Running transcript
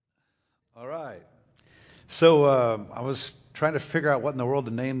I was trying to figure out what in the world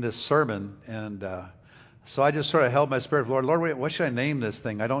to name this sermon, and so I just sort of held my spirit, Lord, what should I name this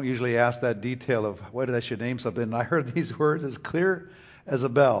thing? I don't usually ask that detail of what I should name something. And I heard these words as clear as a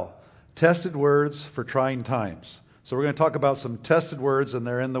bell. Tested words for trying times. So we're going to talk about some tested words, and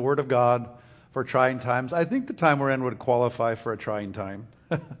they're in the Word of God for trying times. I think the time we're in would qualify for a trying time.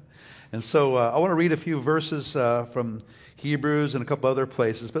 And so I want to read a few verses from Hebrews and a couple other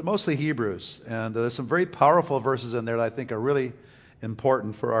places, but mostly Hebrews. And there's some very powerful verses in there that I think are really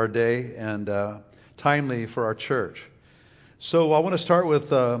important for our day and timely for our church. So I want to start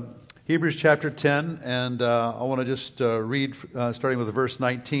with Hebrews chapter 10, and I want to just read starting with verse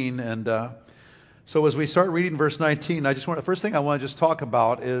 19. And so as we start reading verse 19, the first thing I want to just talk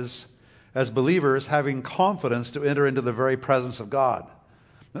about is, as believers, having confidence to enter into the very presence of God.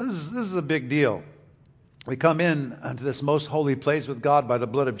 Now, this is a big deal. We come in into this most holy place with God by the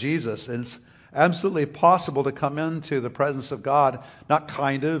blood of Jesus, and it's absolutely possible to come into the presence of God, not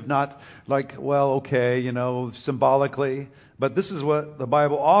like, well, okay, symbolically, but this is what the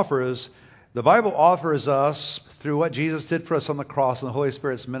Bible offers. The Bible offers us, through what Jesus did for us on the cross and the Holy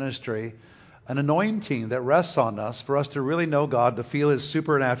Spirit's ministry, an anointing that rests on us for us to really know God, to feel His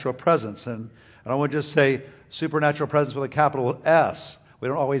supernatural presence. And I want to just say supernatural presence with a capital S. We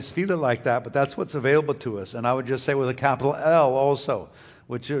don't always feel it like that, but that's what's available to us. And I would just say with a capital L also,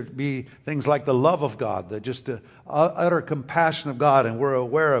 which would be things like the love of God, the utter compassion of God, and we're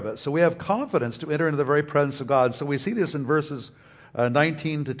aware of it. So we have confidence to enter into the very presence of God. So we see this in verses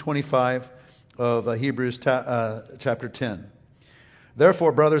 19 to 25 of Hebrews chapter 10.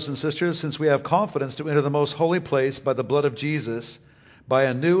 Therefore, brothers and sisters, since we have confidence to enter the most holy place by the blood of Jesus, by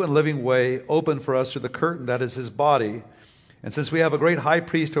a new and living way opened for us through the curtain that is His body, and since we have a great high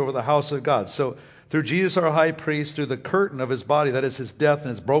priest over the house of God. So through Jesus our high priest, through the curtain of His body, that is His death and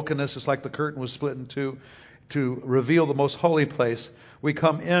His brokenness, just like the curtain was split in two to reveal the most holy place, we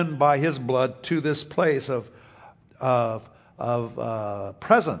come in by His blood to this place of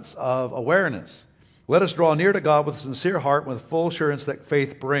presence, of awareness. Let us draw near to God with a sincere heart, with full assurance that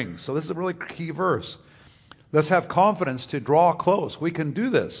faith brings. So this is a really key verse. Let's have confidence to draw close. We can do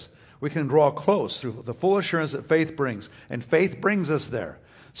this. We can draw close through the full assurance that faith brings. And faith brings us there.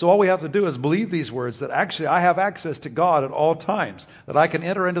 So all we have to do is believe these words, that actually I have access to God at all times, that I can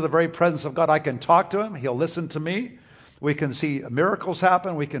enter into the very presence of God. I can talk to Him. He'll listen to me. We can see miracles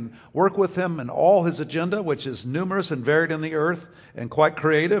happen. We can work with Him in all His agenda, which is numerous and varied in the earth and quite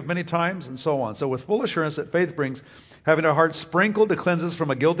creative many times, and so on. So with full assurance that faith brings, having our hearts sprinkled to cleanse us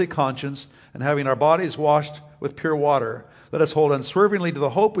from a guilty conscience, and having our bodies washed with pure water, let us hold unswervingly to the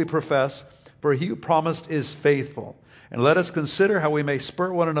hope we profess, for He who promised is faithful. And let us consider how we may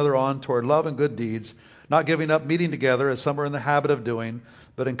spur one another on toward love and good deeds, not giving up meeting together as some are in the habit of doing,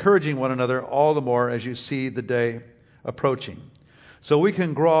 but encouraging one another all the more as you see the day approaching. So we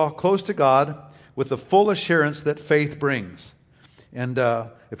can draw close to God with the full assurance that faith brings. And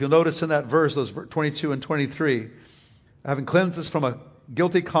if you'll notice in that verse, those 22 and 23, having cleansed us from a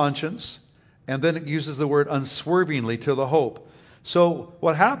guilty conscience, and then it uses the word unswervingly to the hope. So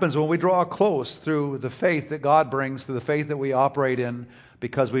what happens when we draw close through the faith that God brings, through the faith that we operate in,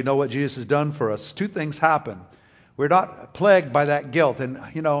 because we know what Jesus has done for us, two things happen. We're not plagued by that guilt. And,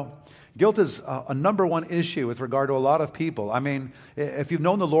 guilt is a number one issue with regard to a lot of people. I mean, if you've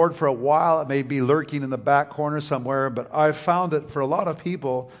known the Lord for a while, it may be lurking in the back corner somewhere, but I've found that for a lot of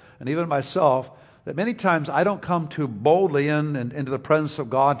people, and even myself, that many times I don't come too boldly into the presence of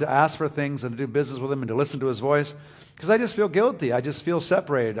God to ask for things and to do business with Him and to listen to His voice, because I just feel guilty. I just feel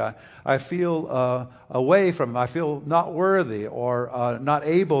separated. I feel away from Him. I feel not worthy or not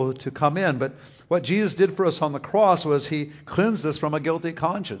able to come in. But what Jesus did for us on the cross was He cleansed us from a guilty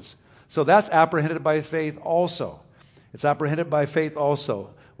conscience. So that's apprehended by faith also. It's apprehended by faith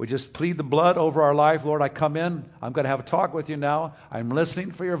also. We just plead the blood over our life. Lord, I come in. I'm going to have a talk with You now. I'm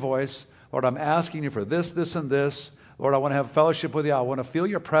listening for Your voice. Lord, I'm asking You for this, this, and this. Lord, I want to have fellowship with You. I want to feel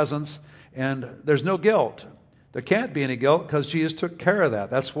Your presence. And there's no guilt. There can't be any guilt because Jesus took care of that.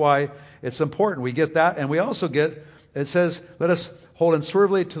 That's why it's important. We get that. And we also get, it says, let us hold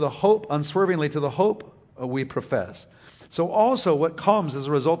unswervingly to the hope we profess. So also what comes as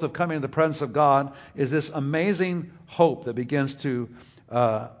a result of coming to the presence of God is this amazing hope that begins to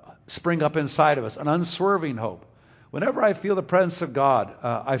spring up inside of us, an unswerving hope. Whenever I feel the presence of God,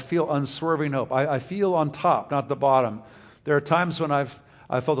 I feel unswerving hope. I feel on top, not the bottom. There are times when I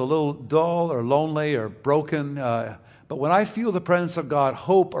felt a little dull or lonely or broken, but when I feel the presence of God,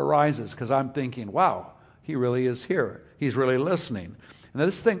 hope arises because I'm thinking, wow, He really is here. He's really listening. And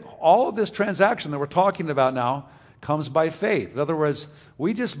this thing, all of this transaction that we're talking about now, comes by faith. In other words,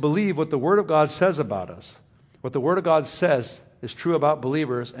 we just believe what the Word of God says about us. What the Word of God says is true about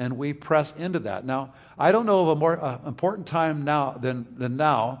believers, and we press into that. Now, I don't know of a more important time now than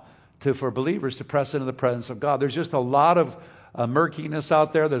now for believers to press into the presence of God. There's just a lot of murkiness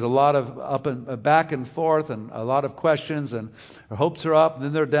out there. There's a lot of back and forth, and a lot of questions, and our hopes are up, and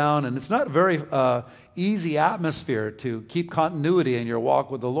then they're down, and it's not a very easy atmosphere to keep continuity in your walk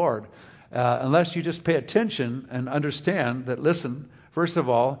with the Lord, unless you just pay attention and understand that, listen, first of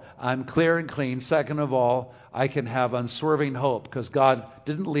all, I'm clear and clean. Second of all, I can have unswerving hope because God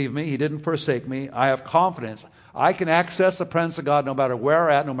didn't leave me. He didn't forsake me. I have confidence. I can access the presence of God no matter where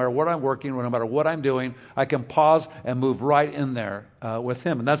I'm at, no matter what I'm working, no matter what I'm doing. I can pause and move right in there with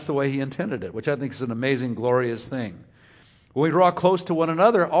Him. And that's the way He intended it, which I think is an amazing, glorious thing. When we draw close to one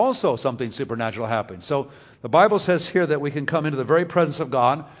another, also something supernatural happens. So the Bible says here that we can come into the very presence of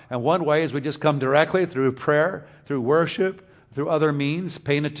God. And one way is we just come directly through prayer, through worship, through other means,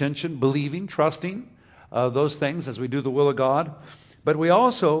 paying attention, believing, trusting, those things as we do the will of God. But we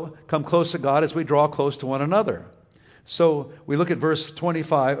also come close to God as we draw close to one another. So we look at verse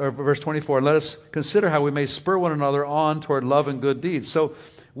 25 or verse 24, and let us consider how we may spur one another on toward love and good deeds. So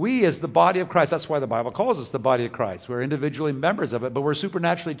we as the body of Christ, that's why the Bible calls us the body of Christ. We're individually members of it, but we're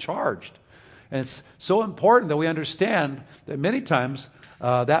supernaturally charged. And it's so important that we understand that many times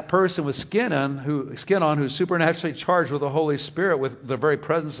that person with skin on who's supernaturally charged with the Holy Spirit, with the very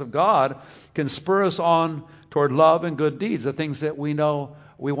presence of God, can spur us on toward love and good deeds, the things that we know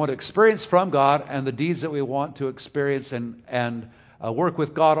we want to experience from God and the deeds that we want to experience and work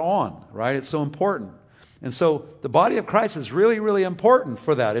with God on, right? It's so important. And so the body of Christ is really, really important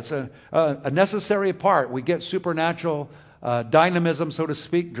for that. It's a necessary part. We get supernatural dynamism, so to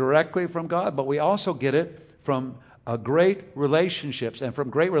speak, directly from God, but we also get it from great relationships and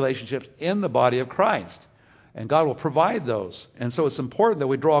from great relationships in the body of Christ. And God will provide those. And so it's important that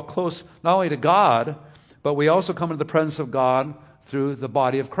we draw close not only to God, but we also come into the presence of God through the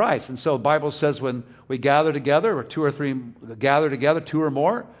body of Christ. And so the Bible says when we gather together, or two or three gather together, two or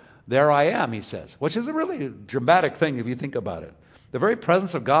more, there I am, He says, which is a really dramatic thing if you think about it. The very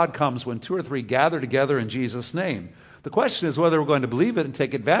presence of God comes when two or three gather together in Jesus' name. The question is whether we're going to believe it and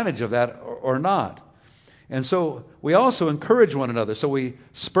take advantage of that or not. And so we also encourage one another. So we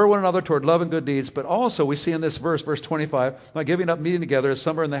spur one another toward love and good deeds, but also we see in this verse 25, not giving up meeting together as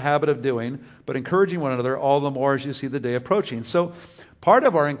some are in the habit of doing, but encouraging one another all the more as you see the day approaching. So part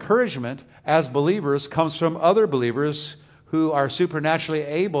of our encouragement as believers comes from other believers who are supernaturally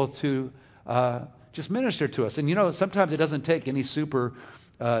able to just minister to us. And you know, sometimes it doesn't take any super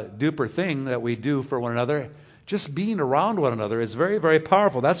duper thing that we do for one another. Just being around one another is very, very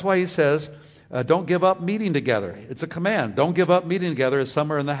powerful. That's why He says, don't give up meeting together. It's a command. Don't give up meeting together as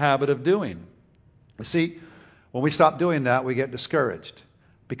some are in the habit of doing. You see, when we stop doing that, we get discouraged.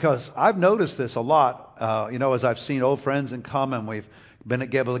 Because I've noticed this a lot, as I've seen old friends in common, we've been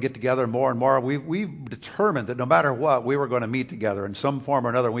able to get together more and more. We've determined that no matter what, we were going to meet together in some form or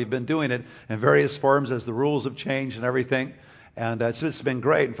another. We've been doing it in various forms as the rules have changed and everything. And it's been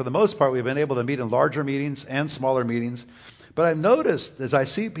great. And for the most part, we've been able to meet in larger meetings and smaller meetings. But I've noticed as I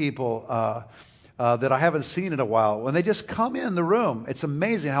see people that I haven't seen in a while, when they just come in the room, it's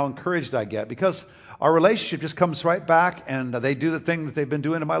amazing how encouraged I get because our relationship just comes right back and they do the thing that they've been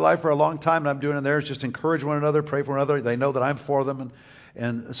doing in my life for a long time and I'm doing in theirs, just encourage one another, pray for one another. They know that I'm for them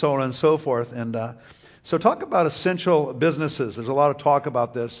and so on and so forth. And so talk about essential businesses. There's a lot of talk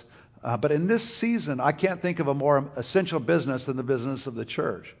about this. But in this season, I can't think of a more essential business than the business of the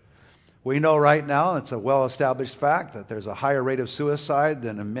church. We know right now, it's a well-established fact, that there's a higher rate of suicide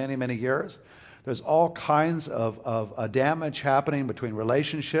than in many, many years. There's all kinds of damage happening between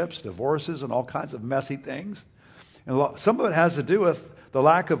relationships, divorces, and all kinds of messy things. And some of it has to do with the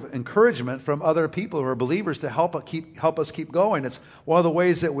lack of encouragement from other people who are believers to help us keep going. It's one of the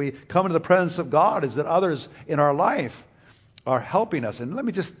ways that we come into the presence of God is that others in our life are helping us. And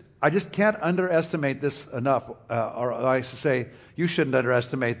I just can't underestimate this enough. Or I used to say, you shouldn't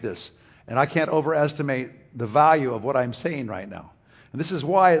underestimate this. And I can't overestimate the value of what I'm saying right now. And this is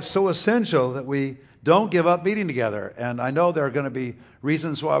why it's so essential that we don't give up meeting together. And I know there are going to be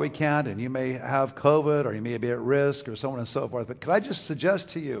reasons why we can't, and you may have COVID, or you may be at risk, or so on and so forth. But could I just suggest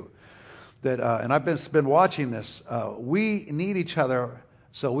to you that, and I've been watching this, we need each other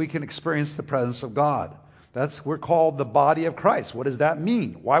so we can experience the presence of God. We're called the body of Christ. What does that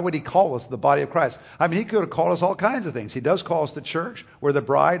mean? Why would He call us the body of Christ? I mean, He could have called us all kinds of things. He does call us the church. We're the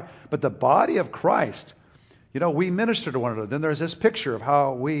bride. But the body of Christ, we minister to one another. Then there's this picture of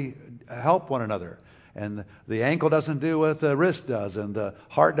how we help one another. and the ankle doesn't do what the wrist does, and the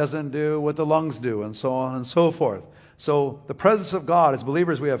heart doesn't do what the lungs do, and so on and so forth. So the presence of God, as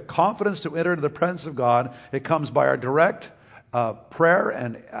believers, we have confidence to enter into the presence of God. It comes by our direct prayer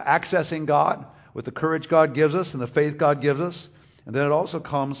and accessing God with the courage God gives us and the faith God gives us. And then it also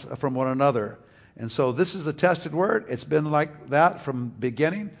comes from one another. And so this is a tested word. It's been like that from the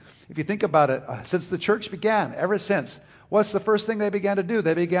beginning. If you think about it, since the church began, ever since, what's the first thing they began to do?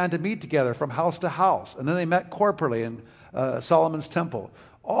 They began to meet together from house to house. And then they met corporately in Solomon's temple.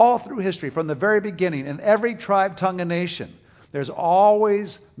 All through history, from the very beginning, in every tribe, tongue, and nation, there's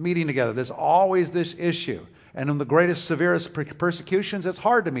always meeting together. There's always this issue. And in the greatest, severest persecutions, it's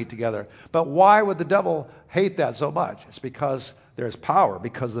hard to meet together. But why would the devil hate that so much? It's because there's power,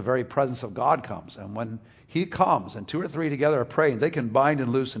 because the very presence of God comes. And when he comes and 2 or 3 together are praying, they can bind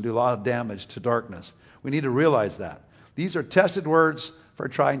and loose and do a lot of damage to darkness. We need to realize that. These are tested words for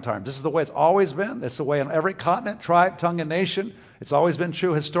trying times. This is the way it's always been. It's the way on every continent, tribe, tongue, and nation. It's always been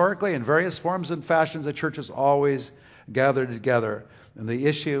true historically in various forms and fashions. The church has always gathered together. And the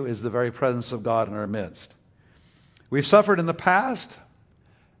issue is the very presence of God in our midst. We've suffered in the past,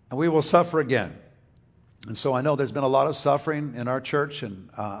 and we will suffer again. And so I know there's been a lot of suffering in our church, and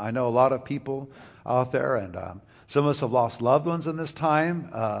I know a lot of people out there, and some of us have lost loved ones in this time.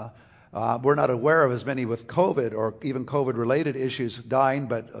 We're not aware of as many with COVID or even COVID-related issues dying,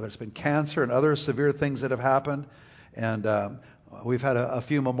 but there's been cancer and other severe things that have happened. And we've had a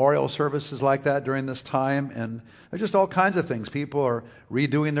few memorial services like that during this time. And there's just all kinds of things. People are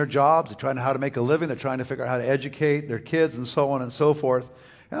redoing their jobs. They're trying to how to make a living. They're trying to figure out how to educate their kids and so on and so forth.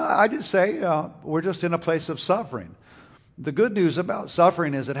 I just say we're just in a place of suffering. The good news about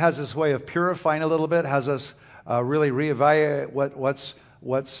suffering is it has this way of purifying a little bit, has us really reevaluate what's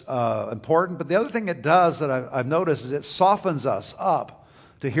important. But the other thing it does that I've noticed is it softens us up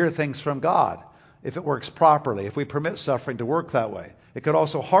to hear things from God if it works properly, if we permit suffering to work that way. It could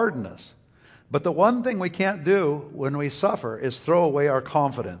also harden us. But the one thing we can't do when we suffer is throw away our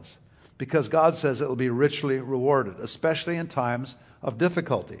confidence, because God says it will be richly rewarded, especially in times of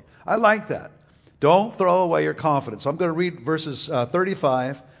difficulty. I like that. Don't throw away your confidence. So I'm going to read verses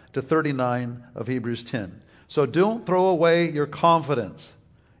 35 to 39 of Hebrews 10. So don't throw away your confidence.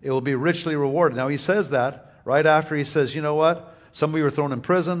 It will be richly rewarded. Now he says that right after he says, you know what? Some of you were thrown in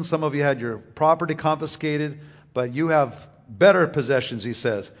prison. Some of you had your property confiscated. But you have better possessions, he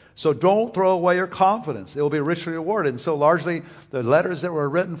says. So don't throw away your confidence. It will be richly rewarded. And so largely the letters that were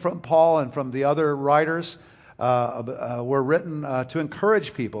written from Paul and from the other writers were written to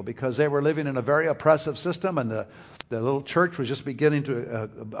encourage people, because they were living in a very oppressive system, and the little church was just beginning to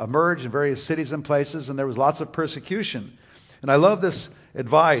emerge in various cities and places, and there was lots of persecution. And I love this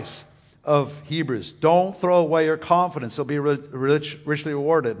advice of Hebrews. Don't throw away your confidence. It'll be richly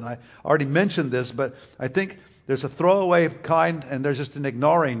rewarded. And I already mentioned this, but I think there's a throwaway kind, and there's just an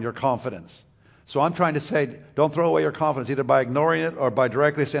ignoring your confidence. So I'm trying to say, don't throw away your confidence, either by ignoring it or by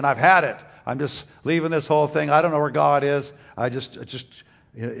directly saying, I've had it. I'm just leaving this whole thing. I don't know where God is.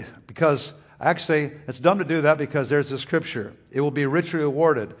 Because actually, it's dumb to do that, because there's a scripture. It will be richly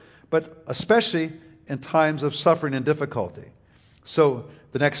rewarded, but especially in times of suffering and difficulty. So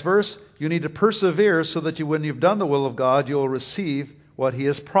the next verse, you need to persevere so that when you've done the will of God, you will receive what he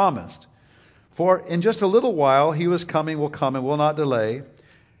has promised. For in just a little while he who is coming will come and will not delay,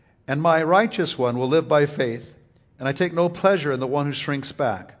 and my righteous one will live by faith, and I take no pleasure in the one who shrinks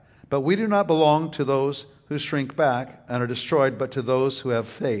back. But we do not belong to those who shrink back and are destroyed, but to those who have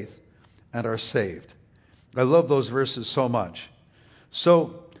faith and are saved. I love those verses so much.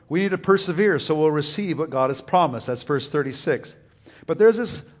 So we need to persevere so we'll receive what God has promised. That's verse 36. But there's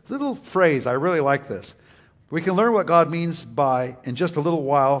this little phrase, I really like this. We can learn what God means by in just a little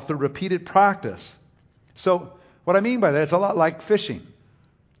while through repeated practice. So what I mean by that, it's a lot like fishing.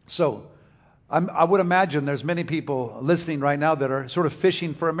 So I would imagine there's many people listening right now that are sort of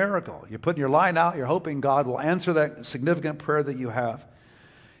fishing for a miracle. You're putting your line out, you're hoping God will answer that significant prayer that you have.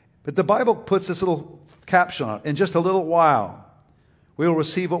 But the Bible puts this little caption on it. In just a little while, we will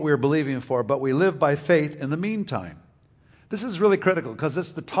receive what we are believing for, but we live by faith in the meantime. This is really critical, because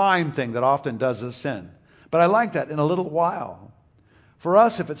it's the time thing that often does us in. But I like that, in a little while. For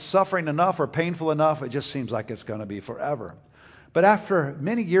us, if it's suffering enough or painful enough, it just seems like it's going to be forever. But after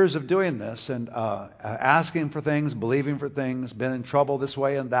many years of doing this and asking for things, believing for things, been in trouble this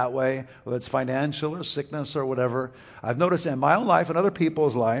way and that way, whether it's financial or sickness or whatever, I've noticed in my own life and other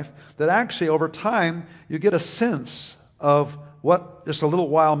people's life that actually over time you get a sense of what just a little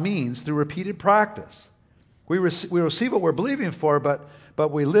while means through repeated practice. We receive what we're believing for,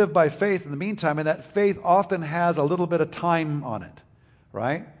 but we live by faith in the meantime, and that faith often has a little bit of time on it,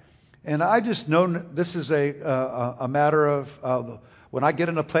 right? And I just know this is a matter of when I get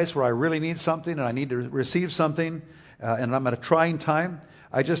in a place where I really need something and I need to receive something and I'm at a trying time,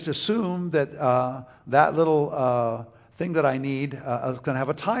 I just assume that that little thing that I need is going to have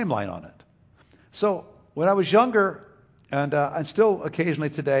a timeline on it. So when I was younger, and still occasionally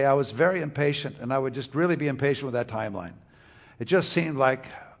today, I was very impatient, and I would just really be impatient with that timeline. It just seemed like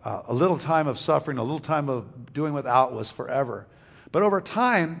a little time of suffering, a little time of doing without was forever. But over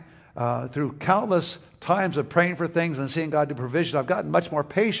time, through countless times of praying for things and seeing God do provision, I've gotten much more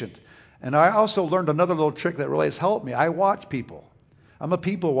patient. And I also learned another little trick that really has helped me. I watch people. I'm a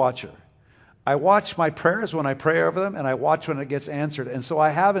people watcher. I watch my prayers when I pray over them, and I watch when it gets answered. And so I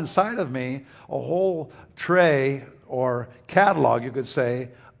have inside of me a whole tray or catalog, you could say,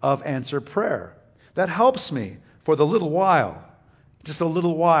 of answered prayer. That helps me for the little while. Just a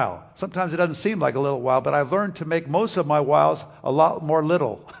little while. Sometimes it doesn't seem like a little while, but I've learned to make most of my whiles a lot more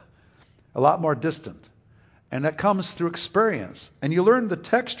little, a lot more distant. And that comes through experience. And you learn the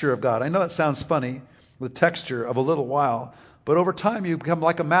texture of God. I know it sounds funny, the texture of a little while, but over time you become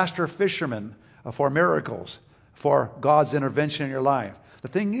like a master fisherman for miracles, for God's intervention in your life. The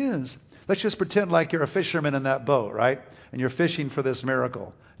thing is, let's just pretend like you're a fisherman in that boat, right? And you're fishing for this miracle.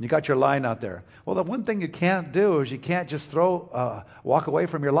 And you got your line out there. Well, the one thing you can't do is you can't just walk away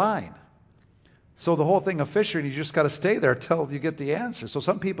from your line. So the whole thing of fishing, you just got to stay there till you get the answer. So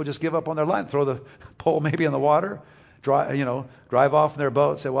some people just give up on their line, throw the pole maybe in the water, drive off in their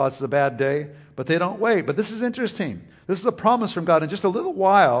boat, say, well, it's a bad day. But they don't wait. But this is interesting. This is a promise from God. In just a little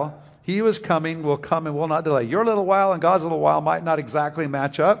while, He who is coming will come and will not delay. Your little while and God's little while might not exactly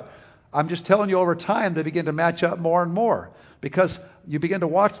match up. I'm just telling you, over time, they begin to match up more and more. Because you begin to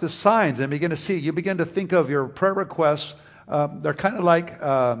watch the signs and begin to see. You begin to think of your prayer requests. They're kind of like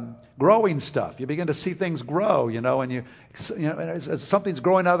growing stuff. You begin to see things grow, and as something's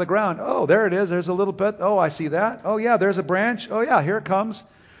growing out of the ground. Oh, there it is. There's a little bit. Oh, I see that. Oh, yeah, there's a branch. Oh, yeah, here it comes.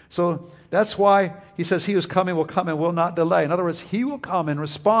 So that's why He says, He who's coming will come and will not delay. In other words, He will come in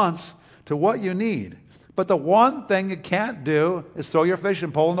response to what you need. But the one thing you can't do is throw your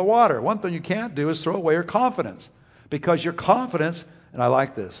fishing pole in the water. One thing you can't do is throw away your confidence. Because your confidence, and I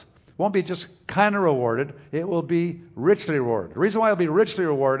like this, won't be just kind of rewarded. It will be richly rewarded. The reason why it'll be richly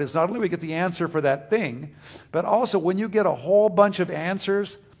rewarded is not only we get the answer for that thing, but also when you get a whole bunch of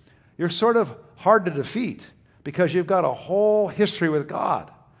answers, you're sort of hard to defeat because you've got a whole history with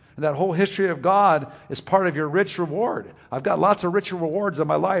God. And that whole history of God is part of your rich reward. I've got lots of rich rewards in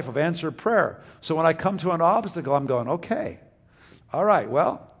my life of answered prayer. So when I come to an obstacle, I'm going, okay, all right,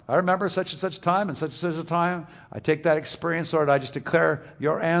 well, I remember such and such a time and such a time. I take that experience, Lord, I just declare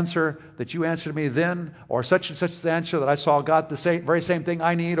your answer that you answered me then, or such and such answer that I saw God the very same thing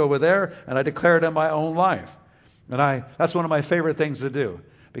I need over there, and I declare it in my own life. And that's one of my favorite things to do.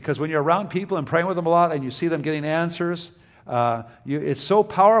 Because when you're around people and praying with them a lot and you see them getting answers, it's so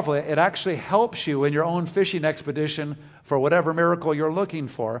powerful. It actually helps you in your own fishing expedition for whatever miracle you're looking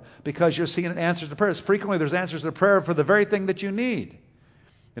for, because you're seeing answers to prayers. Frequently there's answers to prayer for the very thing that you need.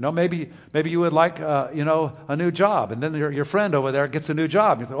 Maybe you would like, a new job, and then your friend over there gets a new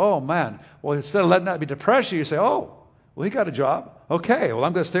job. You think, oh man, well, instead of letting that be depression, you say, oh, well, he got a job. Okay, well,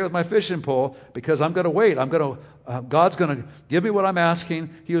 I'm going to stay with my fishing pole because I'm going to wait. God's going to give me what I'm asking.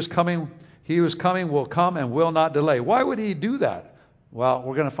 He who is coming will come and will not delay. Why would He do that? Well,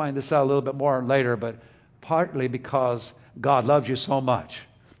 we're going to find this out a little bit more later, but partly because God loves you so much.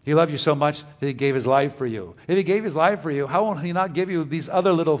 He loved you so much that He gave His life for you. If He gave His life for you, how won't He not give you these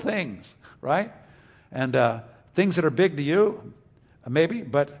other little things, right? And things that are big to you, maybe,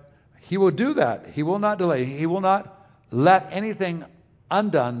 but He will do that. He will not delay. He will not let anything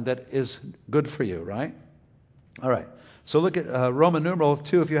undone that is good for you, right? All right. So look at Roman numeral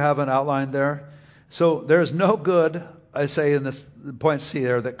 2 if you have an outline there. So there's no good, I say in this point C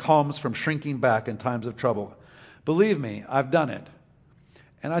there, that comes from shrinking back in times of trouble. Believe me, I've done it.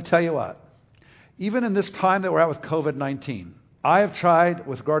 And I tell you what, even in this time that we're at with COVID-19, I have tried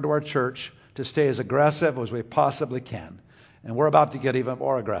with regard to our church to stay as aggressive as we possibly can. And we're about to get even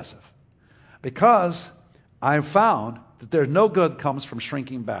more aggressive. Because I've found that there's no good comes from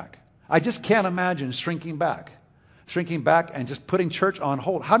shrinking back. I just can't imagine shrinking back. Shrinking back and just putting church on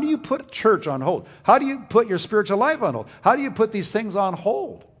hold. How do you put church on hold? How do you put your spiritual life on hold? How do you put these things on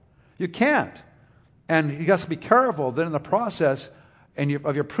hold? You can't. And you got to be careful that in the process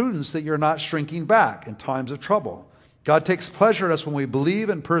of your prudence that you're not shrinking back in times of trouble. God takes pleasure in us when we believe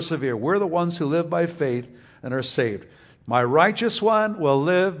and persevere. We're the ones who live by faith and are saved. My righteous one will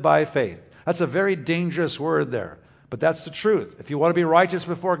live by faith. That's a very dangerous word there. But that's the truth. If you want to be righteous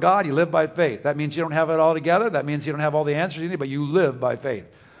before God, you live by faith. That means you don't have it all together. That means you don't have all the answers you need, but you live by faith.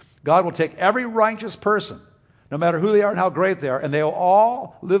 God will take every righteous person, no matter who they are and how great they are, and they will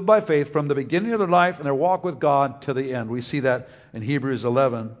all live by faith from the beginning of their life and their walk with God to the end. We see that in Hebrews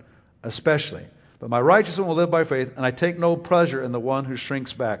 11 especially. But my righteous one will live by faith, and I take no pleasure in the one who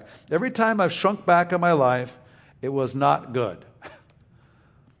shrinks back. Every time I've shrunk back in my life, it was not good.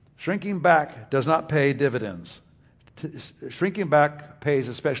 Shrinking back does not pay dividends. Shrinking back pays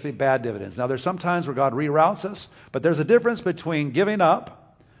especially bad dividends. Now, there's some times where God reroutes us, but there's a difference between giving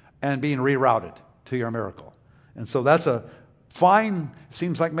up and being rerouted to your miracle. And so that's a fine,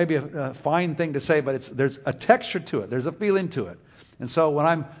 seems like maybe a fine thing to say, but there's a texture to it. There's a feeling to it. And so when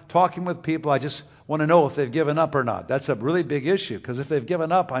I'm talking with people, I just want to know if they've given up or not. That's a really big issue, because if they've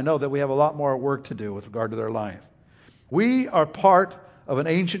given up, I know that we have a lot more work to do with regard to their life. We are part of an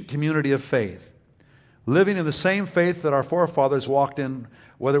ancient community of faith, living in the same faith that our forefathers walked in,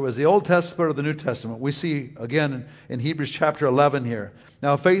 whether it was the Old Testament or the New Testament. We see, again, in Hebrews chapter 11 here.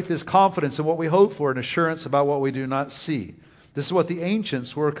 Now, faith is confidence in what we hope for and assurance about what we do not see. This is what the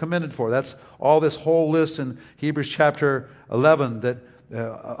ancients were commended for. That's all this whole list in Hebrews chapter 11 that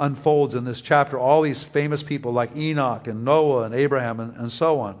unfolds in this chapter. All these famous people like Enoch and Noah and Abraham and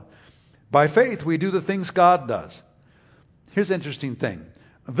so on. By faith, we do the things God does. Here's the interesting thing.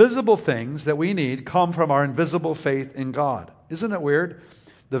 Visible things that we need come from our invisible faith in God. Isn't it weird?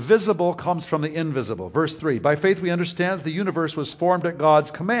 The visible comes from the invisible. Verse 3, by faith we understand that the universe was formed at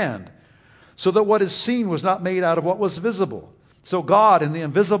God's command, so that what is seen was not made out of what was visible. So God, in the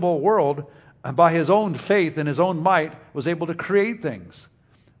invisible world, by his own faith and his own might, was able to create things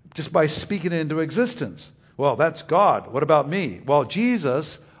just by speaking it into existence. Well, that's God. What about me? Well,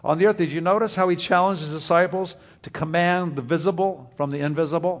 Jesus on the earth, did you notice how he challenged his disciples to command the visible from the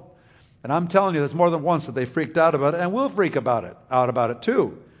invisible? And I'm telling you, there's more than once that they freaked out about it, and will freak out about it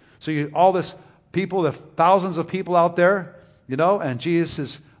too. So all this people, the thousands of people out there, and Jesus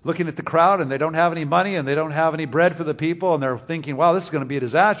is looking at the crowd, and they don't have any money, and they don't have any bread for the people, and they're thinking, wow, this is going to be a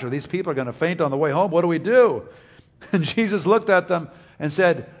disaster. These people are going to faint on the way home. What do we do? And Jesus looked at them and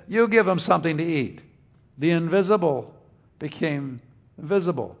said, you give them something to eat. The invisible became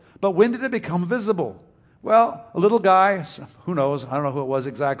visible. But when did it become visible? Well, a little guy, who knows, I don't know who it was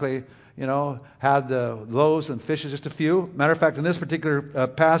exactly, had the loaves and fishes, just a few. Matter of fact, in this particular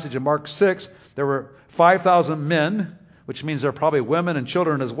passage in Mark 6, there were 5,000 men, which means there are probably women and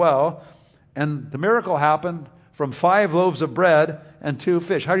children as well. And the miracle happened from 5 loaves of bread and 2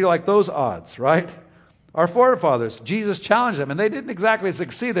 fish. How do you like those odds, right? Our forefathers, Jesus challenged them, and they didn't exactly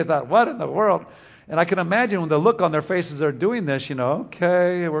succeed. They thought, what in the world? And I can imagine when the look on their faces are doing this,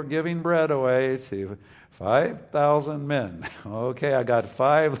 okay, we're giving bread away to 5,000 men. Okay, I got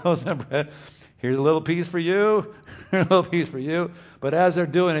 5 loaves of bread. Here's a little piece for you, a little piece for you. But as they're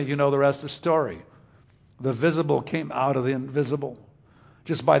doing it, the rest of the story. The visible came out of the invisible.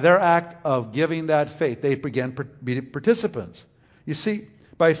 Just by their act of giving that faith, they began to be participants. You see,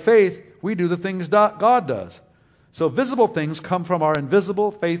 by faith, we do the things God does. So visible things come from our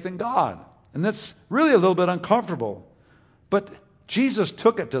invisible faith in God. And that's really a little bit uncomfortable. But Jesus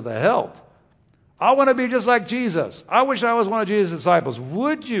took it to the hilt. I want to be just like Jesus. I wish I was one of Jesus' disciples.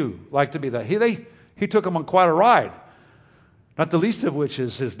 Would you like to be that? He took him on quite a ride. Not the least of which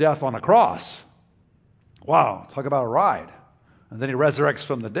is his death on a cross. Wow, talk about a ride. And then he resurrects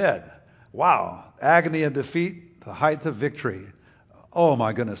from the dead. Wow, agony and defeat, the height of victory. Oh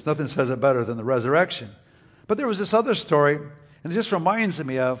my goodness, nothing says it better than the resurrection. But there was this other story, and it just reminds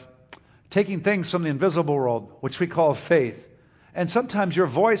me of taking things from the invisible world, which we call faith. And sometimes your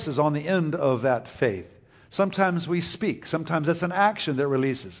voice is on the end of that faith. Sometimes we speak. Sometimes it's an action that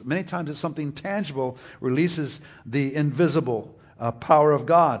releases. Many times it's something tangible releases the invisible power of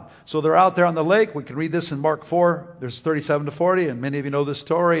God. So they're out there on the lake. We can read this in Mark 4. There's 37 to 40, and many of you know this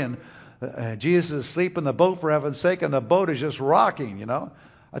story. And Jesus is asleep in the boat, for heaven's sake, and the boat is just rocking,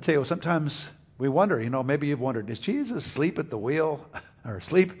 I tell you, sometimes we wonder, maybe you've wondered, does Jesus sleep at the wheel or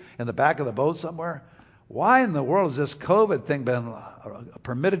sleep in the back of the boat somewhere? Why in the world has this COVID thing been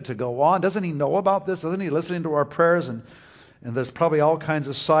permitted to go on? Doesn't he know about this? Isn't he listening to our prayers? And there's probably all kinds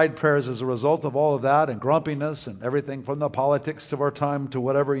of side prayers as a result of all of that, and grumpiness and everything from the politics of our time to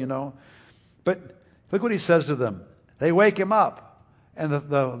whatever, But look what he says to them. They wake him up, and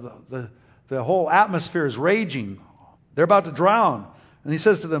the whole atmosphere is raging. They're about to drown. And he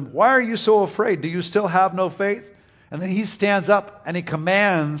says to them, why are you so afraid? Do you still have no faith? And then he stands up and he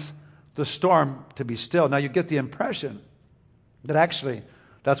commands the storm to be still. Now you get the impression that actually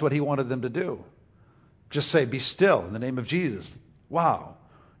that's what he wanted them to do. Just say, be still in the name of Jesus. Wow.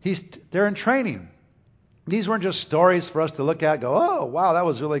 They're in training. These weren't just stories for us to look at and go, oh, wow, that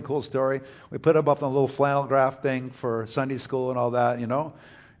was a really cool story. We put them up on a little flannel graph thing for Sunday school and all that,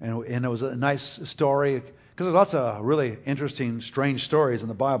 And it was a nice story, because there's lots of really interesting, strange stories in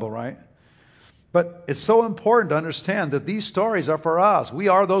the Bible, right? But it's so important to understand that these stories are for us. We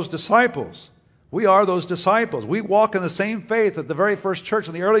are those disciples. We are those disciples. We walk in the same faith that the very first church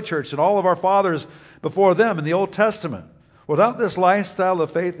and the early church and all of our fathers before them in the Old Testament. Without this lifestyle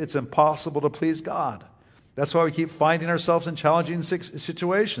of faith, it's impossible to please God. That's why we keep finding ourselves in challenging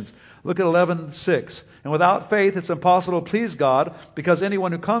situations. Look at 11:6. And without faith, it's impossible to please God, because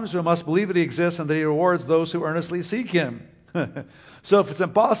anyone who comes to Him must believe that He exists and that He rewards those who earnestly seek Him. So if it's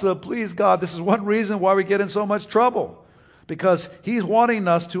impossible to please God, this is one reason why we get in so much trouble. Because He's wanting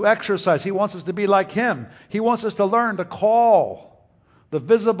us to exercise. He wants us to be like Him. He wants us to learn to call the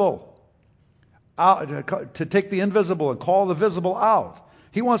visible out, to take the invisible and call the visible out.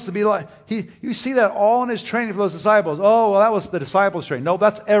 He wants to be like, you see that all in His training for those disciples. Oh, well, that was the disciples' training. No,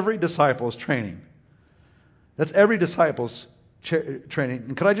 that's every disciple's training. That's every disciple's training.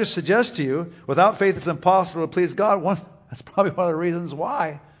 And could I just suggest to you, without faith it's impossible to please God. That's probably one of the reasons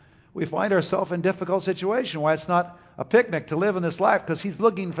why we find ourselves in difficult situations, why it's not a picnic to live in this life, because He's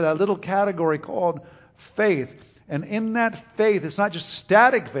looking for that little category called faith. And in that faith, it's not just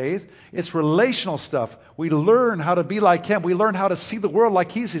static faith, it's relational stuff. We learn how to be like Him. We learn how to see the world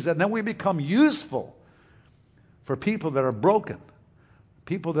like He sees it. And then we become useful for people that are broken,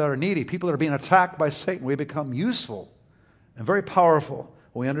 people that are needy, people that are being attacked by Satan. We become useful and very powerful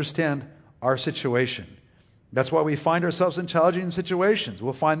when we understand our situation. That's why we find ourselves in challenging situations.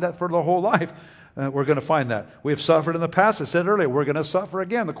 We'll find that for the whole life. We're going to find that. We have suffered in the past. I said earlier, we're going to suffer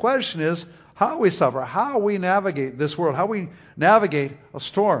again. The question is how we suffer, how we navigate this world, how we navigate a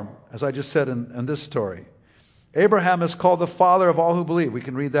storm, as I just said in this story. Abraham is called the father of all who believe. We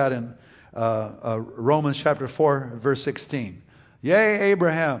can read that in Romans chapter 4, verse 16. Yea,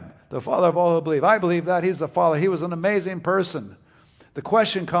 Abraham, the father of all who believe. I believe that he's the father. He was an amazing person. The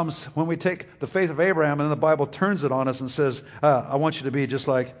question comes when we take the faith of Abraham and then the Bible turns it on us and says, I want you to be just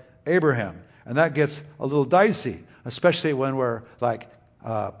like Abraham. And that gets a little dicey, especially when we're like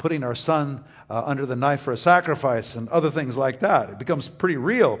putting our son under the knife for a sacrifice and other things like that. It becomes pretty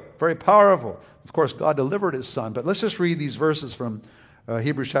real, very powerful. Of course, God delivered His son. But let's just read these verses from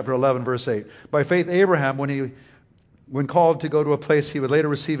Hebrews chapter 11, verse 8. By faith, Abraham, when called to go to a place he would later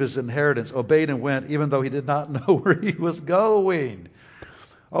receive his inheritance, obeyed and went, even though he did not know where he was going.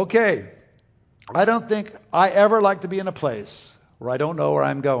 Okay, I don't think I ever like to be in a place where I don't know where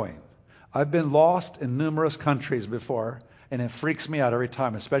I'm going. I've been lost in numerous countries before, and it freaks me out every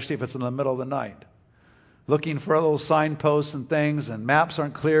time, especially if it's in the middle of the night. Looking for little signposts and things, and maps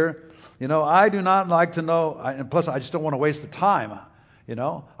aren't clear. You know, I do not like to know, and plus I just don't want to waste the time. You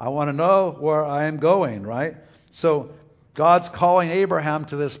know, I want to know where I am going, right? So God's calling Abraham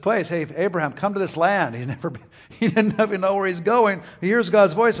to this place. Hey, Abraham, come to this land. He didn't even know where he's going. He hears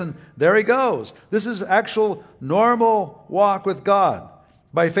God's voice, and there he goes. This is actual normal walk with God.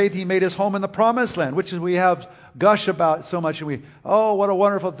 By faith, he made his home in the promised land, which is we have gush about so much. And what a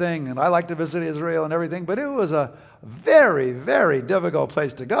wonderful thing. And I like to visit Israel and everything. But it was a very, very difficult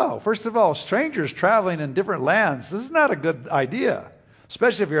place to go. First of all, strangers traveling in different lands. This is not a good idea,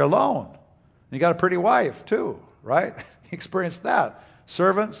 especially if you're alone. And you got a pretty wife, too, right? Experienced that.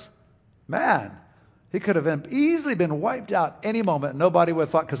 Servants, man, he could have easily been wiped out any moment. Nobody would have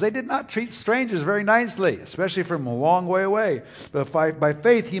thought, because they did not treat strangers very nicely, especially from a long way away. But by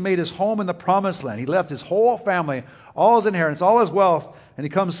faith, he made his home in the promised land. He left his whole family, all his inheritance, all his wealth, and he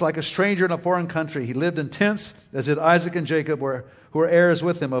comes like a stranger in a foreign country. He lived in tents, as did Isaac and Jacob, who were heirs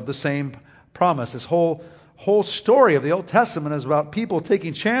with him of the same promise. This whole story of the Old Testament is about people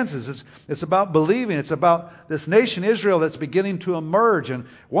taking chances. It's about believing. It's about this nation Israel that's beginning to emerge, and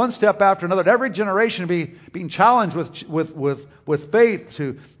one step after another, every generation being challenged with faith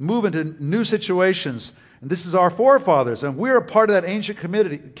to move into new situations. And this is our forefathers, and we're a part of that ancient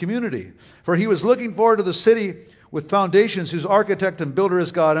community. For he was looking forward to the city with foundations, whose architect and builder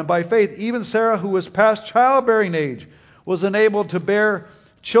is God. And by faith, even Sarah, who was past childbearing age, was enabled to bear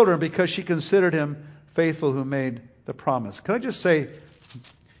children because she considered him faithful who made the promise. Can I just say,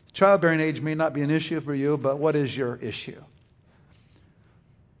 childbearing age may not be an issue for you, but what is your issue?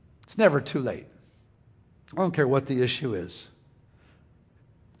 It's never too late. I don't care what the issue is.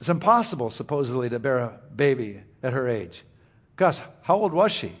 It's impossible, supposedly, to bear a baby at her age. Gus, how old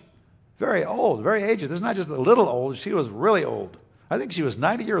was she? Very old, very aged. This is not just a little old. She was really old. I think she was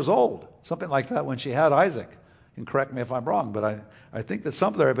 90 years old, something like that, when she had Isaac. You can correct me if I'm wrong, but I think that's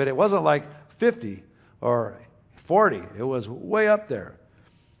something there. But it wasn't like 50 or 40. It was way up there.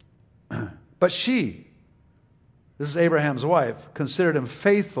 But she, this is Abraham's wife, considered him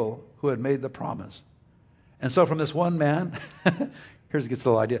faithful who had made the promise. And so from this one man, Here's gets the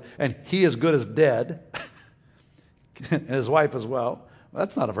little idea. And he is good as dead. And his wife as well.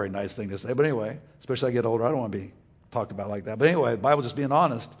 That's not a very nice thing to say. But anyway, especially as I get older, I don't want to be talked about like that. But anyway, the Bible's just being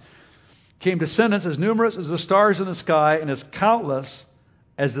honest. Came descendants as numerous as the stars in the sky and as countless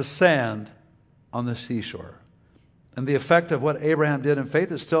as the sand on the seashore. And the effect of what Abraham did in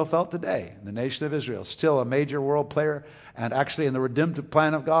faith is still felt today in the nation of Israel. Still a major world player, and actually in the redemptive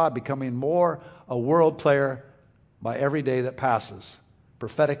plan of God, becoming more a world player by every day that passes,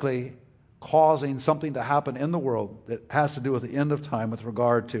 prophetically causing something to happen in the world that has to do with the end of time with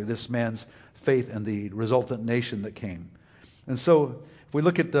regard to this man's faith and the resultant nation that came. And so if we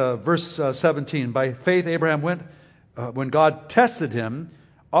look at verse 17, by faith Abraham went, when God tested him,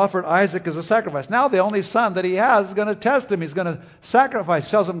 offered Isaac as a sacrifice. Now the only son that he has is going to test him. He's going to sacrifice.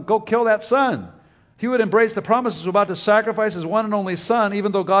 Tells him, go kill that son. He would embrace the promises about to sacrifice his one and only son,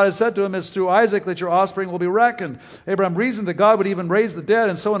 even though God had said to him, it's through Isaac that your offspring will be reckoned. Abraham reasoned that God would even raise the dead,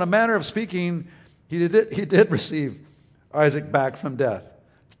 and so in a manner of speaking, he did receive Isaac back from death.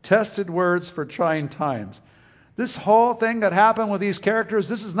 Tested words for trying times. This whole thing that happened with these characters,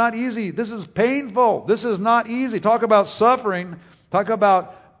 this is not easy. This is painful. This is not easy. Talk about suffering. Talk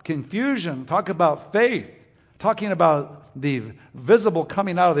about confusion. Talk about faith. Talking about the visible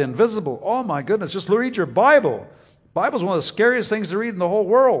coming out of the invisible. Oh my goodness, just read your Bible. The Bible is one of the scariest things to read in the whole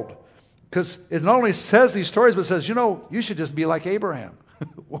world. Because it not only says these stories, but it says, you should just be like Abraham.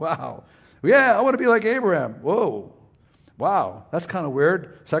 Wow. Yeah, I want to be like Abraham. Whoa. Wow. That's kind of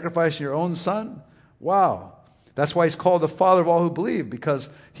weird. Sacrificing your own son? Wow. That's why he's called the father of all who believe. Because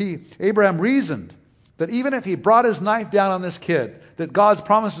Abraham reasoned that even if he brought his knife down on this kid, that God's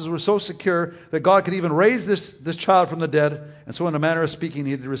promises were so secure that God could even raise this child from the dead. And so in a manner of speaking,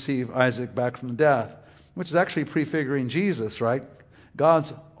 he had to receive Isaac back from death, which is actually prefiguring Jesus, right?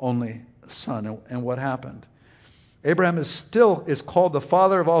 God's only son. And what happened? Abraham is called the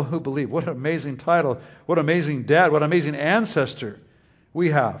father of all who believe. What an amazing title. What an amazing dad. What an amazing ancestor we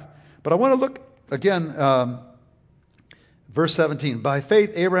have. But I want to look again, verse 17. By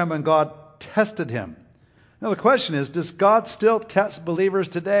faith, Abraham and God tested him. Now the question is, does God still test believers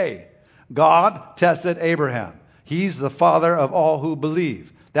today? God tested Abraham. He's the father of all who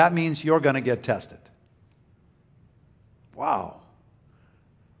believe. That means you're going to get tested. Wow.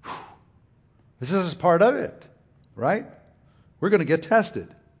 This is part of it, right? We're going to get tested.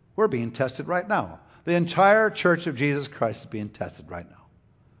 We're being tested right now. The entire church of Jesus Christ is being tested right now.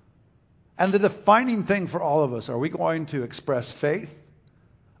 And the defining thing for all of us, are we going to express faith?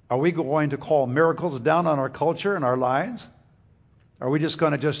 Are we going to call miracles down on our culture and our lives? Are we just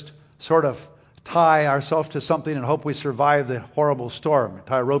going to just sort of tie ourselves to something and hope we survive the horrible storm,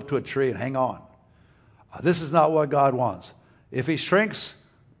 tie a rope to a tree and hang on? This is not what God wants. If he shrinks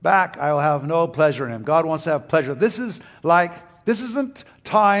back, I will have no pleasure in him. God wants to have pleasure. This isn't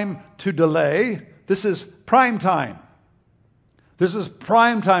time to delay. This is prime time. This is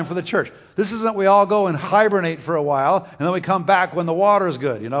prime time for the church. This isn't we all go and hibernate for a while and then we come back when the water is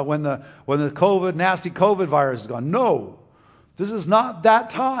good, when the nasty COVID virus is gone. No, this is not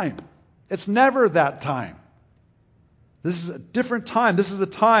that time. It's never that time. This is a different time. This is a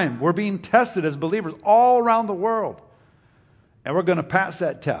time we're being tested as believers all around the world. And we're going to pass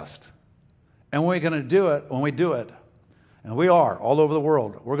that test. And we're going to do it when we do it. And we are all over the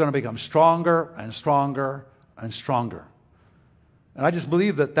world. We're going to become stronger and stronger and stronger. And I just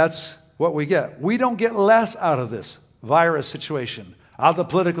believe that that's what we get. We don't get less out of this virus situation, out of the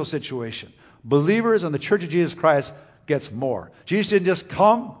political situation. Believers in the Church of Jesus Christ gets more. Jesus didn't just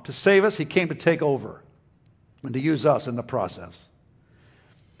come to save us. He came to take over and to use us in the process.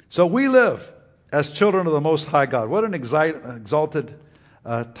 So we live as children of the Most High God. What an exalted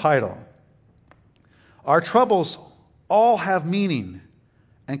title. Our troubles all have meaning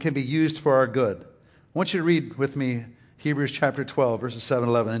and can be used for our good. I want you to read with me Hebrews chapter 12, verses 7 and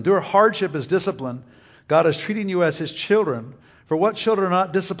 11. Endure hardship as discipline. God is treating you as his children. For what children are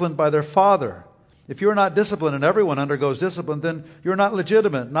not disciplined by their father? If you are not disciplined, and everyone undergoes discipline, then you're not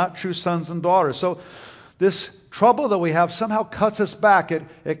legitimate, not true sons and daughters. So this trouble that we have somehow cuts us back.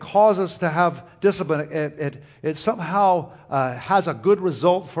 It causes us to have discipline. It somehow has a good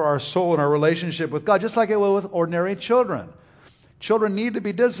result for our soul and our relationship with God, just like it will with ordinary children. Children need to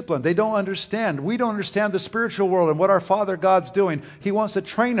be disciplined. They don't understand. We don't understand the spiritual world and what our Father God's doing. He wants to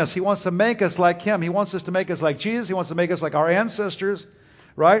train us. He wants to make us like him. He wants us to make us like Jesus. He wants to make us like our ancestors,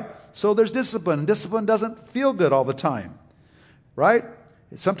 right? So there's discipline. And discipline doesn't feel good all the time, right?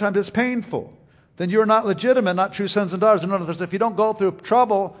 Sometimes it's painful. Then you're not legitimate, not true sons and daughters. In other words, if you don't go through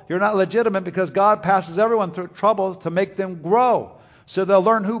trouble, you're not legitimate, because God passes everyone through trouble to make them grow. So they'll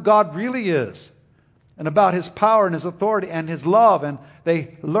learn who God really is. and about His power and His authority and His love. And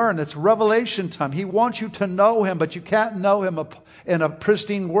they learn. It's revelation time. He wants you to know Him, but you can't know Him in a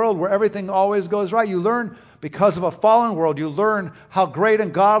pristine world where everything always goes right. You learn because of a fallen world. You learn how great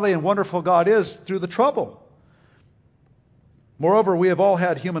and godly and wonderful God is through the trouble. Moreover, we have all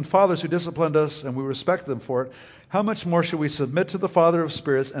had human fathers who disciplined us, and we respect them for it. How much more should we submit to the Father of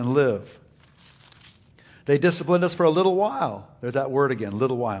spirits and live? They disciplined us for a little while. There's that word again,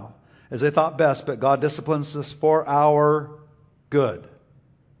 little while. As they thought best, but God disciplines us for our good.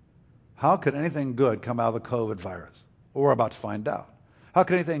 How could anything good come out of the COVID virus? Well, we're about to find out. How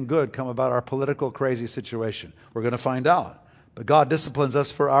could anything good come about our political crazy situation? We're going to find out. But God disciplines us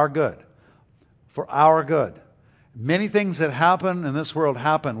for our good. For our good. Many things that happen in this world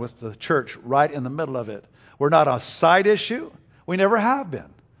happen with the church right in the middle of it. We're not a side issue. We never have been.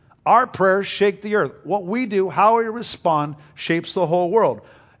 Our prayers shake the earth. What we do, how we respond, shapes the whole world.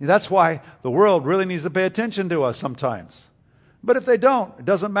 That's why the world really needs to pay attention to us sometimes. But if they don't, it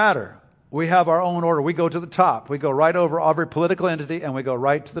doesn't matter. We have our own order. We go to the top. We go right over every political entity and we go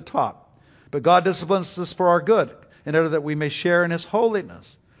right to the top. But God disciplines us for our good, in order that we may share in His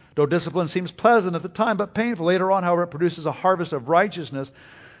holiness. Though discipline seems pleasant at the time, but painful later on, however, it produces a harvest of righteousness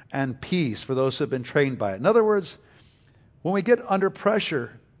and peace for those who have been trained by it. In other words, when we get under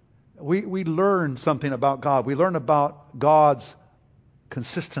pressure, we learn something about God. We learn about God's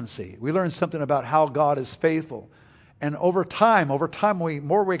consistency. We learn something about how God is faithful. And over time, the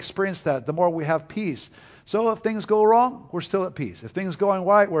more we experience that, the more we have peace. So if things go wrong, we're still at peace. If things going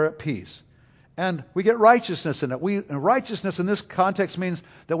right, we're at peace. And we get righteousness in it. And righteousness in this context means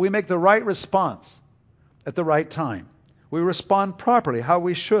that we make the right response at the right time. We respond properly, how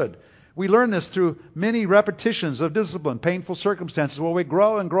we should. We learn this through many repetitions of discipline, painful circumstances where we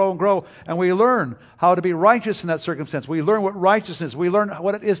grow and grow and grow, and we learn how to be righteous in that circumstance. We learn what righteousness is. We learn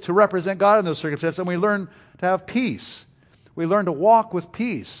what it is to represent God in those circumstances, and we learn to have peace. We learn to walk with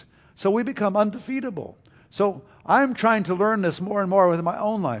peace. So we become undefeatable. So I'm trying to learn this more and more with my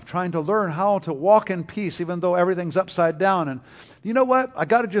own life, trying to learn how to walk in peace even though everything's upside down. And you know what? I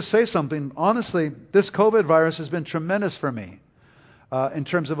got to just say something. Honestly, this COVID virus has been tremendous for me. In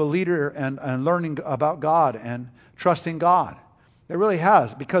terms of a leader and learning about God and trusting God. It really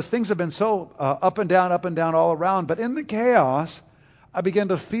has, because things have been so up and down all around. But in the chaos, I began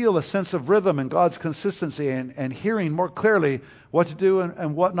to feel a sense of rhythm and God's consistency and hearing more clearly what to do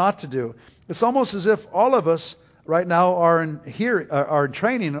and what not to do. It's almost as if all of us right now are in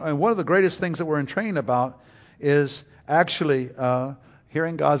training. And one of the greatest things that we're in training about is actually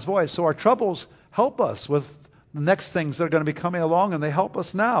hearing God's voice. So our troubles help us with the next things that are going to be coming along, and they help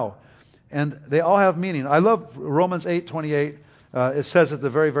us now. And they all have meaning. I love Romans 8:28. It says at the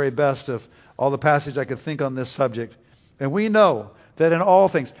very, very best of all the passage I could think on this subject. And we know that in all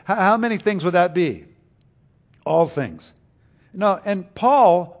things. How many things would that be? All things. No, and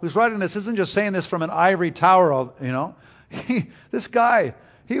Paul, who's writing this, isn't just saying this from an ivory tower, This guy,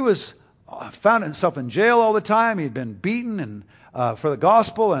 he was found himself in jail all the time. He'd been beaten and for the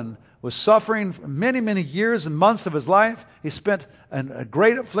gospel and was suffering for many, many years and months of his life. He spent a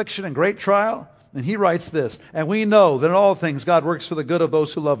great affliction and great trial. And he writes this, and we know that in all things God works for the good of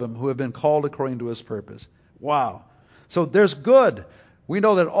those who love Him, who have been called according to His purpose. Wow. So there's good. We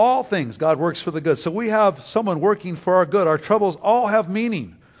know that all things God works for the good. So we have someone working for our good. Our troubles all have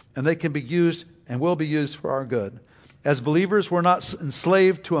meaning, and they can be used and will be used for our good. As believers, we're not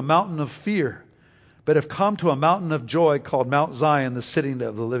enslaved to a mountain of fear, but have come to a mountain of joy called Mount Zion, the city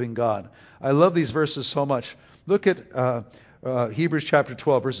of the living God. I love these verses so much. Look at Hebrews chapter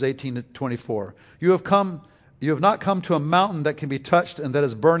 12, verses 18 to 24. You have not come to a mountain that can be touched and that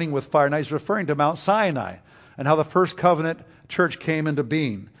is burning with fire. Now he's referring to Mount Sinai and how the first covenant church came into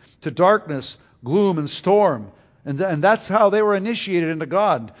being. To darkness, gloom, and storm. And that's how they were initiated into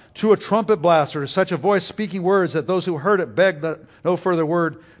God. To a trumpet blast or to such a voice speaking words that those who heard it begged that no further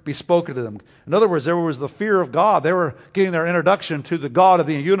word be spoken to them. In other words, there was the fear of God. They were getting their introduction to the God of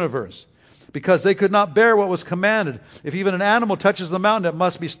the universe. Because they could not bear what was commanded. If even an animal touches the mountain, it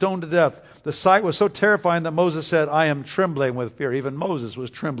must be stoned to death. The sight was so terrifying that Moses said, I am trembling with fear. Even Moses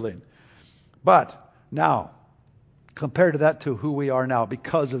was trembling. But now, compared to that to who we are now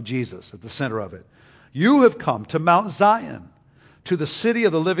because of Jesus at the center of it. You have come to Mount Zion, to the city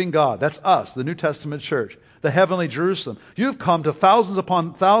of the living God. That's us, the New Testament church, the heavenly Jerusalem. You've come to thousands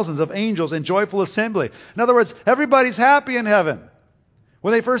upon thousands of angels in joyful assembly. In other words, everybody's happy in heaven.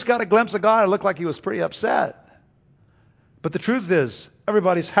 When they first got a glimpse of God, it looked like He was pretty upset. But the truth is,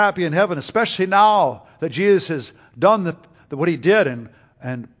 everybody's happy in heaven, especially now that Jesus has done what He did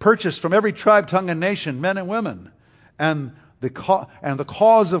and purchased from every tribe, tongue, and nation, men and women. And And the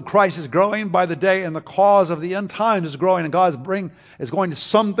cause of Christ is growing by the day, and the cause of the end times is growing, and God is going to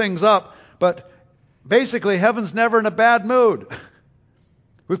sum things up. But basically, heaven's never in a bad mood.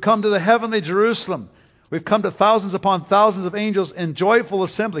 We've come to the heavenly Jerusalem. We've come to thousands upon thousands of angels in joyful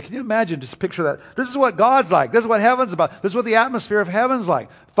assembly. Can you imagine? Just picture that. This is what God's like. This is what heaven's about. This is what the atmosphere of heaven's like.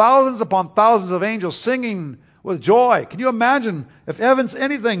 Thousands upon thousands of angels singing with joy. Can you imagine? If heaven's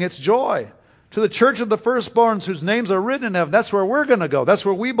anything, it's joy. To the church of the firstborns whose names are written in heaven. That's where we're going to go. That's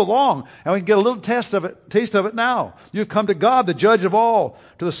where we belong. And we can get a little taste of it now. You've come to God, the judge of all.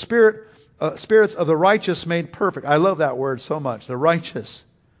 To the spirits of the righteous made perfect. I love that word so much. The righteous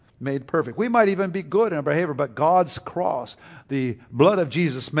made perfect. We might even be good in our behavior, but God's cross, the blood of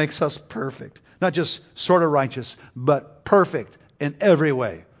Jesus, makes us perfect. Not just sort of righteous, but perfect in every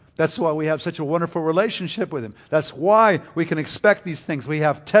way. That's why we have such a wonderful relationship with Him. That's why we can expect these things. We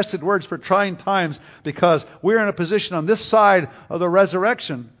have tested words for trying times because we're in a position on this side of the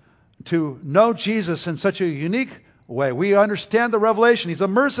resurrection to know Jesus in such a unique way. We understand the revelation. He's a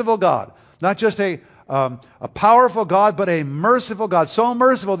merciful God, not just a powerful God, but a merciful God. So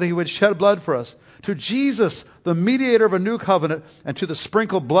merciful that He would shed blood for us. To Jesus, the mediator of a new covenant, and to the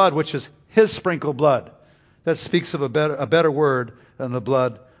sprinkled blood, which is His sprinkled blood. That speaks of a better word than the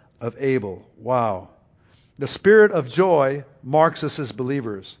blood of Abel. Wow. The spirit of joy marks us as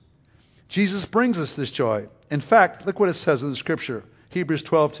believers. Jesus brings us this joy. In fact, look what it says in the Scripture. Hebrews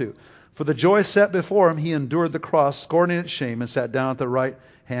 12:2. For the joy set before Him, He endured the cross, scorning its shame, and sat down at the right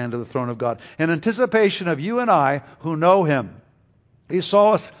hand of the throne of God. In anticipation of you and I who know Him. He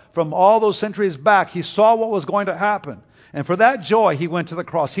saw us from all those centuries back. He saw what was going to happen. And for that joy, He went to the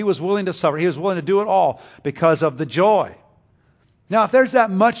cross. He was willing to suffer. He was willing to do it all because of the joy. Now, if there's that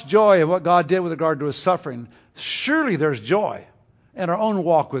much joy in what God did with regard to His suffering, surely there's joy in our own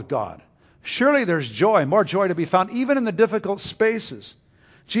walk with God. Surely there's joy, more joy to be found, even in the difficult spaces.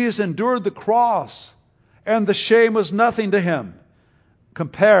 Jesus endured the cross, and the shame was nothing to Him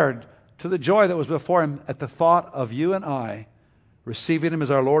compared to the joy that was before Him at the thought of you and I receiving Him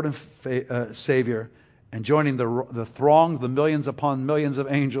as our Lord and Savior and joining the throng, the millions upon millions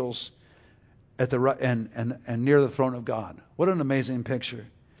of angels at the and near the throne of God. What an amazing picture.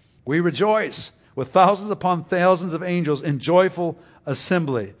 We rejoice with thousands upon thousands of angels in joyful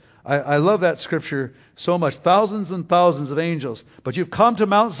assembly. I love that scripture so much. Thousands and thousands of angels. But you've come to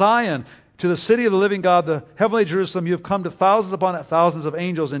Mount Zion, to the city of the living God, the heavenly Jerusalem. You've come to thousands upon thousands of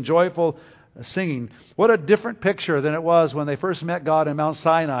angels in joyful singing. What a different picture than it was when they first met God in Mount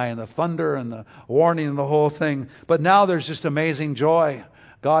Sinai, and the thunder and the warning and the whole thing. But now there's just amazing joy.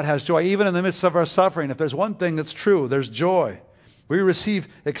 God has joy even in the midst of our suffering. If there's one thing that's true, there's joy. We receive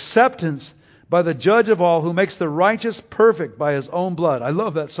acceptance by the judge of all, who makes the righteous perfect by His own blood. I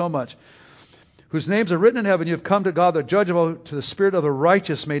love that so much. Whose names are written in heaven. You have come to God, the judge of all, to the spirit of the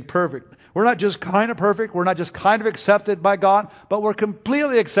righteous made perfect. We're not just kind of perfect. We're not just kind of accepted by God, but we're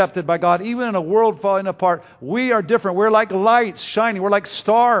completely accepted by God, even in a world falling apart. We are different. We're like lights shining. We're like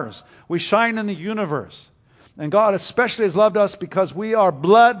stars. We shine in the universe. And God especially has loved us because we are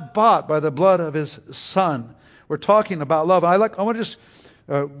blood bought by the blood of His Son. We're talking about love. I want to just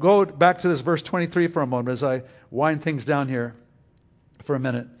go back to this verse 23 for a moment as I wind things down here for a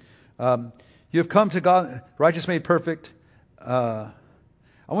minute. You have come to God, righteous made perfect. I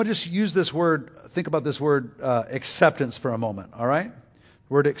want to just use this word, think about this word acceptance for a moment, all right?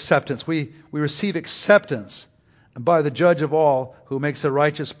 Word acceptance. We receive acceptance by the judge of all, who makes the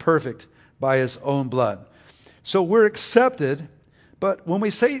righteous perfect by His own blood. So we're accepted, but when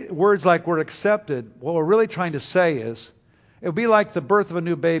we say words like we're accepted, what we're really trying to say is, it would be like the birth of a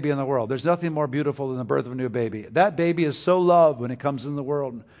new baby in the world. There's nothing more beautiful than the birth of a new baby. That baby is so loved when it comes in the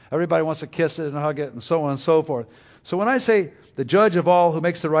world. Everybody wants to kiss it and hug it and so on and so forth. So when I say the judge of all, who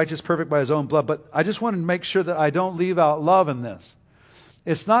makes the righteous perfect by His own blood, but I just want to make sure that I don't leave out love in this.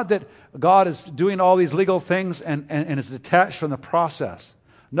 It's not that God is doing all these legal things and is detached from the process.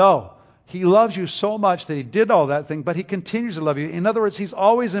 No. He loves you so much that He did all that thing, but He continues to love you. In other words, He's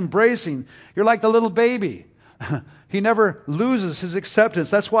always embracing. You're like the little baby. He never loses His acceptance.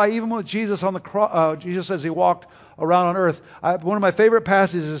 That's why even with Jesus on the cross, Jesus as He walked around on earth, one of my favorite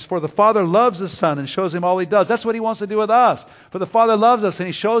passages is, for the Father loves the Son and shows Him all He does. That's what He wants to do with us. For the Father loves us and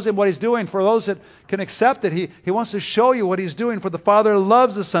He shows Him what He's doing. For those that can accept it, He wants to show you what He's doing. For the Father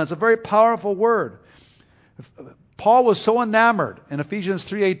loves the Son. It's a very powerful word. Paul was so enamored in Ephesians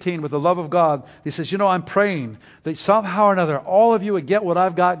 3:18 with the love of God. He says, I'm praying that somehow or another all of you would get what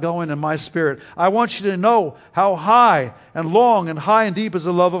I've got going in my spirit. I want you to know how high and long and high and deep is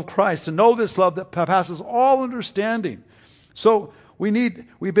the love of Christ. To know this love that passes all understanding. So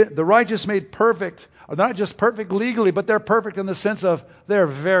The righteous made perfect are not just perfect legally, but they're perfect in the sense of they're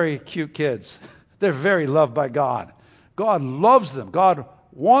very cute kids. They're very loved by God. God loves them. God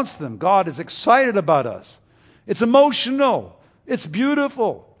wants them. God is excited about us. It's emotional. It's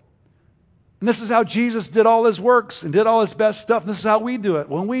beautiful. And this is how Jesus did all his works and did all his best stuff. And this is how we do it.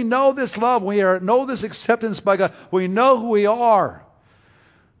 When we know this love, know this acceptance by God, we know who we are,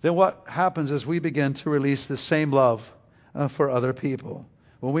 then what happens is we begin to release the same love for other people.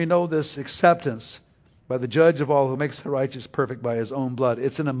 When we know this acceptance by the judge of all who makes the righteous perfect by his own blood,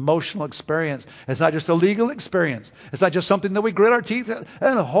 it's an emotional experience. It's not just a legal experience. It's not just something that we grit our teeth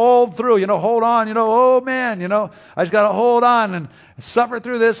and hold through, hold on, oh man, I just got to hold on and suffer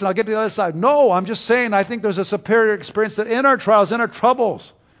through this and I'll get to the other side. No, I'm just saying I think there's a superior experience that in our trials, in our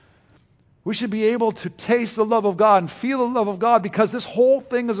troubles, we should be able to taste the love of God and feel the love of God, because this whole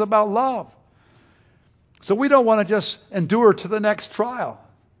thing is about love. So we don't want to just endure to the next trial.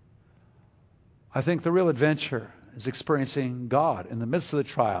 I think the real adventure is experiencing God in the midst of the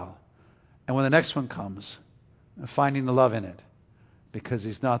trial, and when the next one comes, finding the love in it, because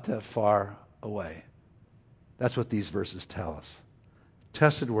he's not that far away. That's what these verses tell us.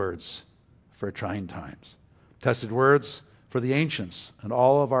 Tested words for trying times. Tested words for the ancients and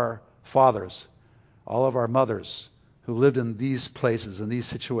all of our fathers, all of our mothers who lived in these places, in these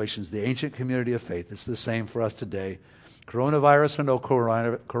situations, the ancient community of faith. It's the same for us today. Coronavirus or no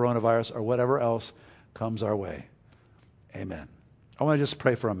coronavirus or whatever else comes our way. Amen. I want to just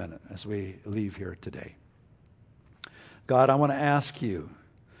pray for a minute as we leave here today. God, I want to ask you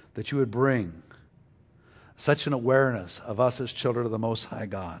that you would bring such an awareness of us as children of the Most High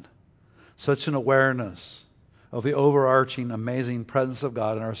God, such an awareness of the overarching, amazing presence of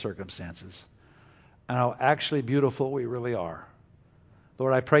God in our circumstances, and how actually beautiful we really are.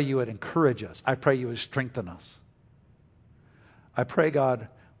 Lord, I pray you would encourage us. I pray you would strengthen us. I pray, God,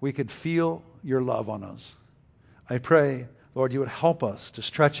 we could feel your love on us. I pray, Lord, you would help us to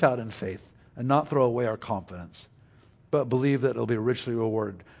stretch out in faith and not throw away our confidence, but believe that it'll be richly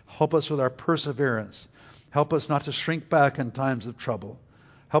rewarded. Help us with our perseverance. Help us not to shrink back in times of trouble.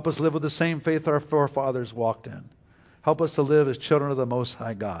 Help us live with the same faith our forefathers walked in. Help us to live as children of the Most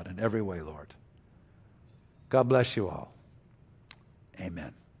High God in every way, Lord. God bless you all.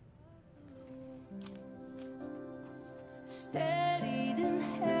 Amen. Stay.